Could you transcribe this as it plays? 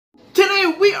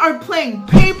we are playing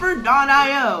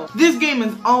Paper.io. This game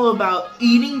is all about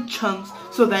eating chunks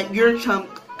so that your chunk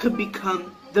could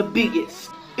become the biggest.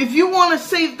 If you want to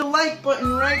save the like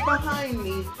button right behind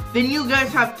me, then you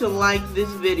guys have to like this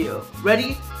video.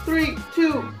 Ready? 3,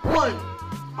 2, 1.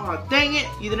 Aw, dang it,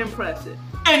 you didn't press it.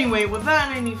 Anyway,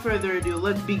 without any further ado,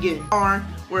 let's begin.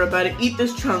 We're about to eat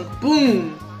this chunk.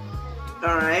 Boom!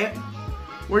 Alright.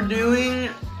 We're doing,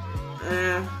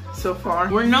 so far,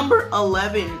 we're number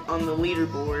 11 on the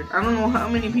leaderboard. I don't know how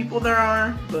many people there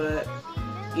are, but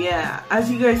yeah. As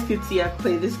you guys can see, I've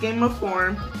played this game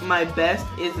before. My best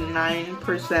is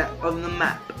 9% of the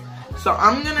map. So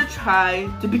I'm gonna try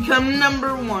to become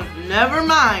number 1. Never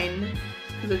mind,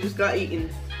 because I just got eaten.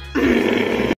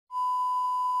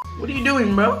 What are you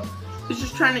doing, bro? He's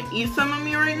just trying to eat some of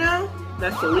me right now?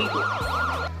 That's illegal.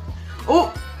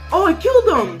 Oh, I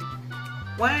killed him!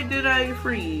 Why did I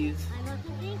freeze?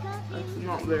 That's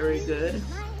not very good.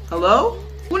 Hello?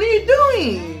 What are you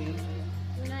doing?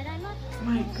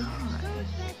 My God.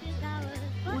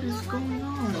 What is going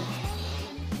on?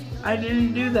 I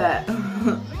didn't do that.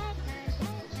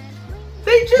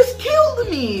 They just killed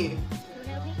me!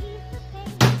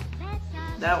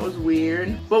 That was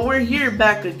weird. But we're here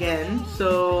back again,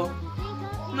 so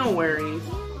no worries.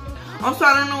 Also,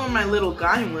 I don't know where my little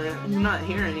guy went. He's not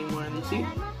here anymore, you see?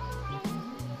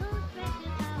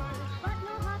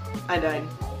 I died.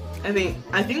 I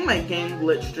think my game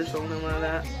glitched or something like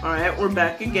that. Alright, we're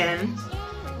back again.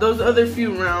 Those other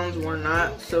few rounds were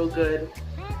not so good.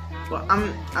 But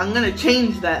I'm gonna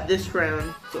change that this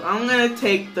round. So I'm gonna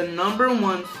take the number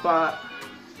 1 spot.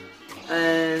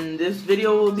 And this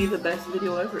video will be the best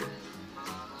video ever.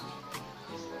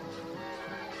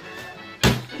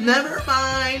 Never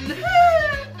mind.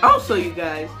 Also, you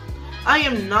guys, I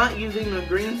am not using a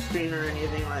green screen or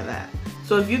anything like that.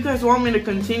 So if you guys want me to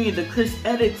continue the Chris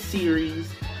Edit series,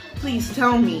 please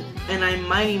tell me, and I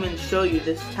might even show you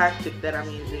this tactic that I'm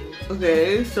using.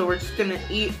 Okay, so we're just gonna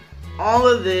eat all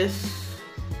of this.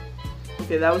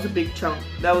 Okay, that was a big chunk.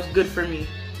 That was good for me.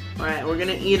 Alright, we're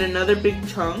gonna eat another big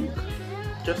chunk.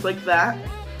 Just like that.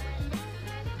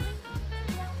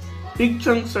 Big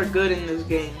chunks are good in this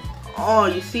game. Oh,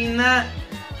 you seen that?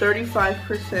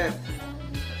 35%.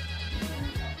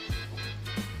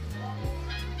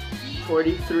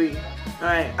 43.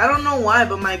 Alright, I don't know why,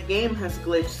 but my game has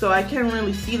glitched, so I can't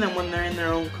really see them when they're in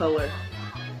their own color,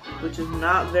 which is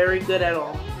not very good at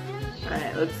all.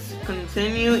 Alright, let's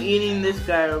continue eating this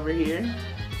guy over here.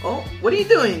 Oh, what are you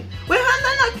doing? Wait, how did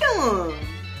I not kill him?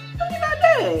 How did I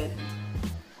dead?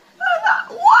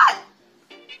 What?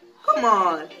 Come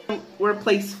on. We're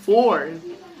place 4.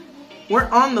 We're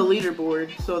on the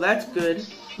leaderboard, so that's good.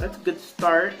 That's a good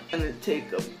start. I'm gonna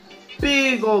take a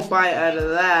big old bite out of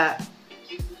that.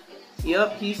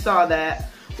 Yup, he saw that.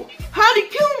 How'd he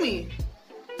kill me?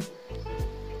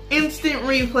 Instant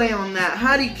replay on that.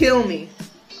 How'd he kill me?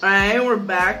 Alright, we're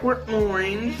back. We're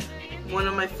orange. One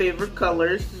of my favorite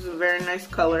colors. This is a very nice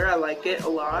color. I like it a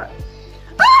lot.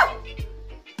 Ah!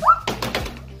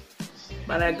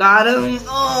 But I got him.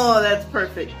 Oh, that's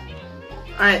perfect.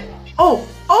 Alright. Oh!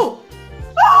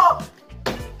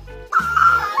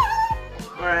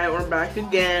 Alright, we're back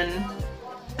again.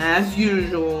 As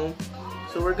usual.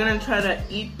 So we're gonna try to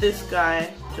eat this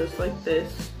guy just like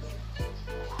this.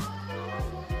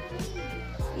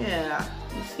 Yeah.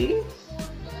 You see?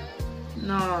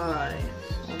 Nice.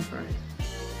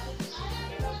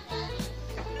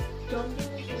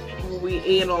 Alright. We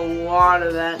ate a lot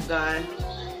of that guy.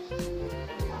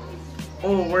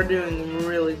 Oh, we're doing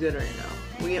really good right now.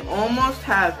 We almost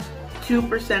have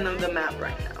 2% of the map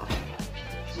right now.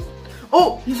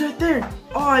 Oh, he's right there.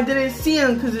 Oh, I didn't see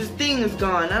him because his thing is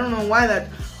gone. I don't know why that.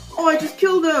 Oh, I just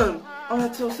killed him. Oh,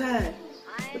 that's so sad.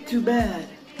 But too bad.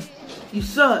 You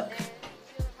suck.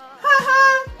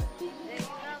 Haha.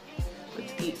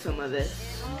 Let's eat some of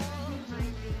this.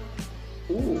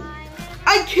 Ooh.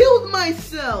 I killed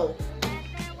myself.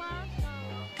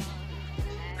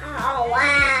 Oh,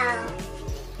 wow.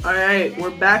 Alright,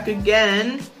 we're back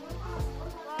again.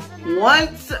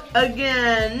 Once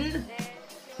again.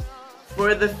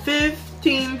 For the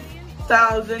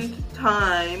 15,000th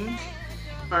time.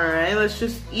 Alright, let's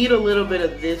just eat a little bit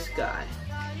of this guy.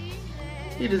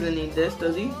 He doesn't need this,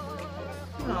 does he?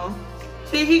 No.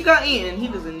 See, he got eaten. He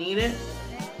doesn't need it.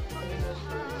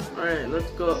 Alright, let's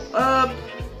go up.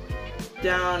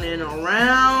 Down and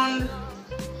around.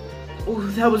 Oh,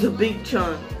 that was a big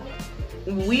chunk.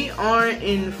 We are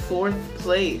in 4th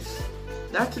place.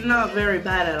 That's not very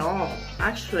bad at all.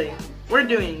 Actually, we're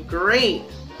doing great.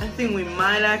 I think we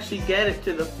might actually get it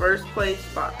to the 1st place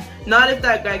spot. Not if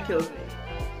that guy kills me.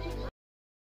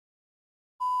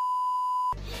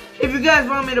 If you guys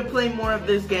want me to play more of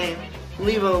this game,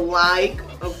 leave a like,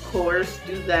 of course,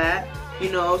 do that.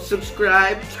 You know,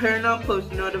 subscribe, turn on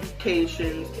post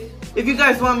notifications. If you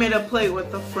guys want me to play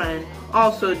with a friend,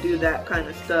 also do that kind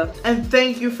of stuff. And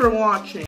thank you for watching.